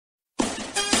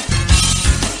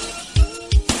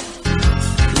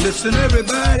Listen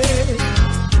everybody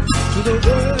to the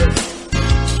words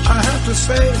I have to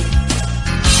say.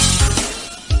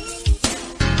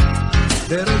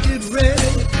 Better get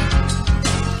ready.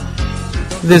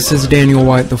 This is Daniel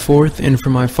White IV, and for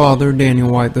my father,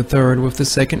 Daniel White III, with the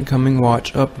Second Coming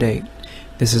Watch update.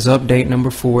 This is update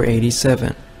number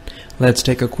 487. Let's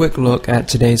take a quick look at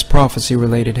today's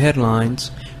prophecy-related headlines,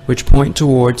 which point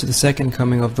towards the second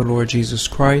coming of the Lord Jesus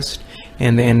Christ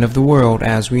and the end of the world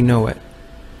as we know it.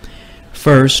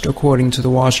 First, according to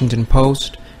the Washington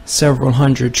Post, several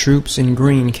hundred troops in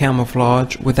green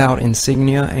camouflage without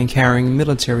insignia and carrying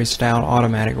military-style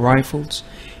automatic rifles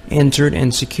entered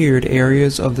and secured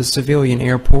areas of the civilian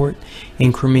airport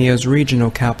in Crimea's regional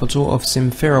capital of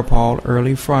Simferopol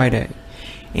early Friday,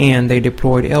 and they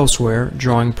deployed elsewhere,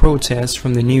 drawing protests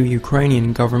from the new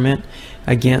Ukrainian government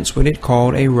against what it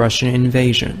called a Russian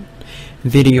invasion.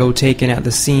 Video taken at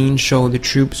the scene showed the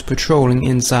troops patrolling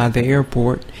inside the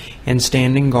airport and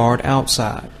standing guard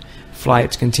outside.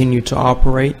 Flights continued to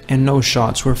operate and no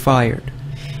shots were fired.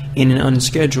 In an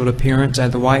unscheduled appearance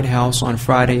at the White House on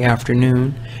Friday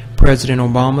afternoon, President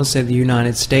Obama said the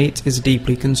United States is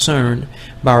deeply concerned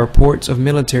by reports of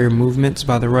military movements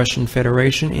by the Russian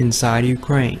Federation inside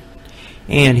Ukraine,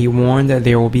 and he warned that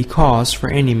there will be costs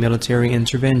for any military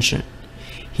intervention.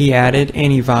 He added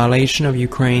any violation of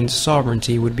Ukraine's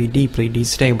sovereignty would be deeply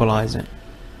destabilizing.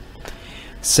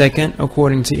 Second,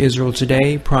 according to Israel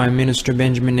Today, Prime Minister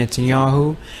Benjamin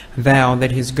Netanyahu vowed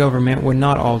that his government would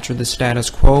not alter the status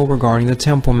quo regarding the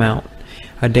Temple Mount,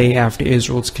 a day after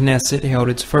Israel's Knesset held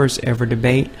its first ever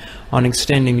debate on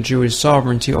extending Jewish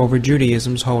sovereignty over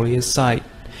Judaism's holiest site.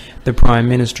 The Prime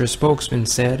Minister's spokesman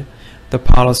said, "The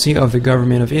policy of the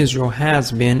government of Israel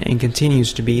has been and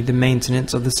continues to be the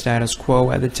maintenance of the status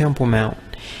quo at the Temple Mount,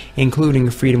 including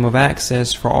freedom of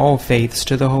access for all faiths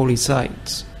to the holy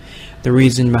sites." The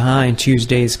reason behind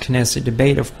Tuesday's Knesset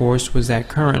debate, of course, was that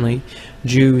currently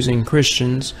Jews and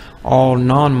Christians, all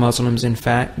non-Muslims in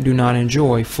fact, do not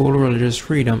enjoy full religious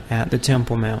freedom at the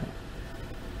Temple Mount.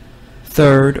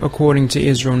 Third, according to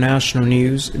Israel National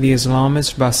News, the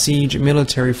Islamist Basij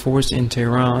military force in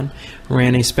Tehran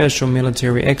ran a special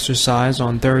military exercise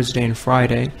on Thursday and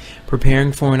Friday,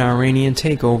 preparing for an Iranian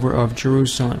takeover of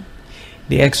Jerusalem.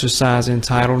 The exercise,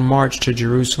 entitled March to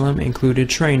Jerusalem, included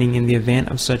training in the event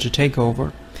of such a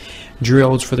takeover,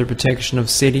 drills for the protection of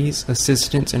cities,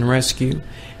 assistance and rescue,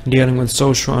 dealing with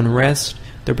social unrest,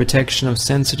 the protection of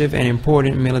sensitive and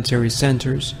important military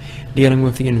centers, dealing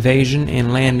with the invasion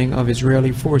and landing of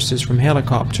Israeli forces from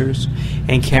helicopters,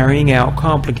 and carrying out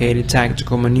complicated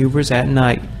tactical maneuvers at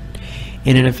night.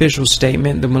 In an official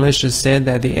statement, the militia said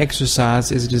that the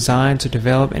exercise is designed to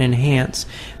develop and enhance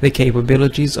the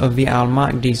capabilities of the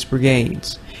Al-Maqdis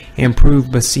brigades,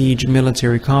 improve Basij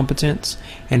military competence,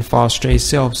 and foster a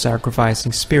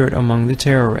self-sacrificing spirit among the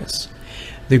terrorists.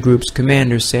 The group's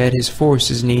commander said his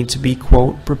forces need to be,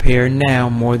 quote, prepared now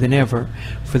more than ever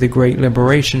for the great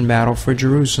liberation battle for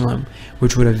Jerusalem,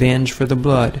 which would avenge for the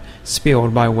blood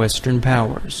spilled by Western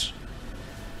powers.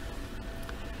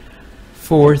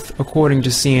 Fourth, according to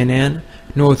CNN,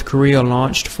 North Korea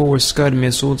launched 4 Scud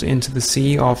missiles into the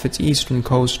sea off its eastern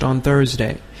coast on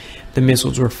Thursday. The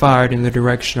missiles were fired in the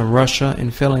direction of Russia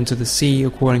and fell into the sea,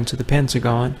 according to the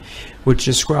Pentagon, which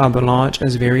described the launch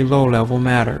as very low-level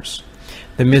matters.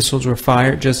 The missiles were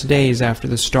fired just days after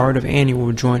the start of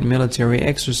annual joint military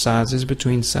exercises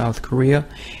between South Korea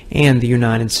and the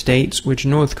United States, which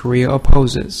North Korea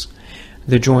opposes.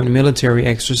 The joint military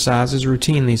exercises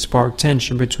routinely spark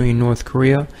tension between North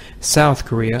Korea, South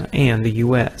Korea, and the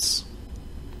U.S.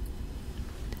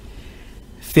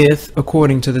 Fifth,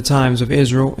 according to the Times of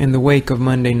Israel, in the wake of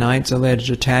Monday night's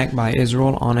alleged attack by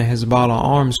Israel on a Hezbollah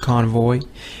arms convoy,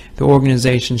 the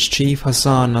organization's chief,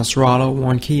 Hassan Nasrallah,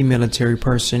 warned key military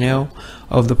personnel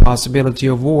of the possibility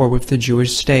of war with the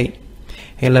Jewish state.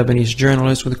 A Lebanese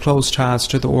journalist with close ties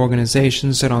to the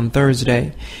organization said on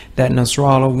Thursday that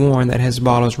Nasrallah warned that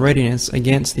Hezbollah's readiness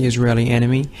against the Israeli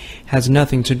enemy has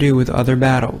nothing to do with other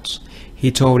battles. He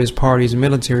told his party's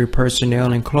military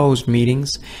personnel in closed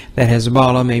meetings that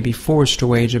Hezbollah may be forced to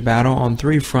wage a battle on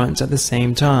 3 fronts at the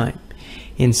same time: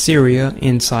 in Syria,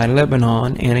 inside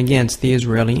Lebanon, and against the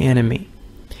Israeli enemy.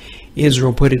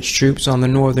 Israel put its troops on the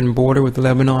northern border with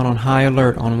Lebanon on high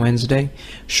alert on Wednesday,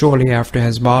 shortly after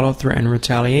Hezbollah threatened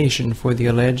retaliation for the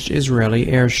alleged Israeli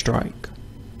airstrike.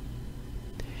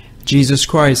 Jesus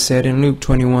Christ said in Luke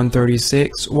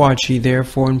 21:36, "Watch ye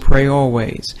therefore and pray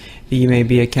always, that ye may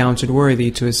be accounted worthy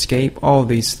to escape all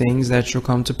these things that shall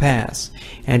come to pass,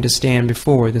 and to stand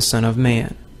before the Son of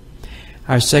Man."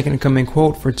 Our second coming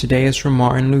quote for today is from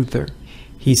Martin Luther.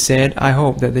 He said, I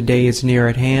hope that the day is near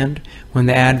at hand when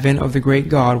the advent of the great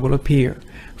God will appear,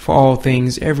 for all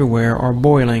things everywhere are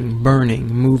boiling, burning,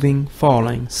 moving,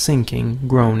 falling, sinking,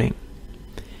 groaning.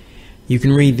 You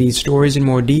can read these stories in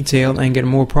more detail and get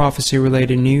more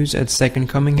prophecy-related news at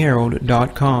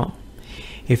secondcomingherald.com.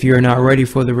 If you are not ready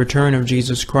for the return of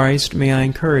Jesus Christ, may I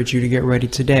encourage you to get ready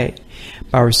today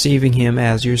by receiving Him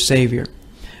as your Savior.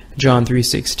 John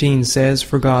 3:16 says,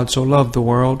 For God so loved the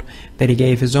world, that He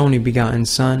gave His only begotten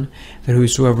Son, that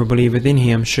whosoever believeth in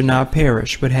Him should not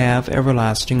perish, but have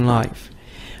everlasting life.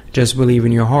 Just believe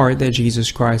in your heart that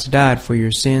Jesus Christ died for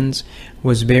your sins,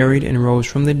 was buried, and rose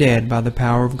from the dead by the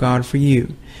power of God for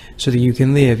you, so that you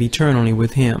can live eternally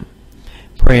with Him.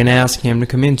 Pray and ask Him to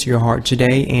come into your heart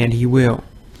today, and He will.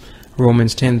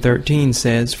 Romans 10:13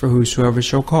 says, For whosoever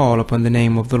shall call upon the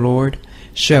name of the Lord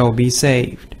shall be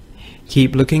saved.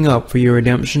 Keep looking up, for your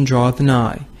redemption draweth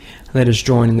nigh. Let us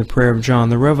join in the prayer of John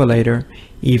the Revelator,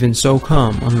 Even so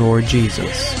come, O Lord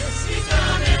Jesus.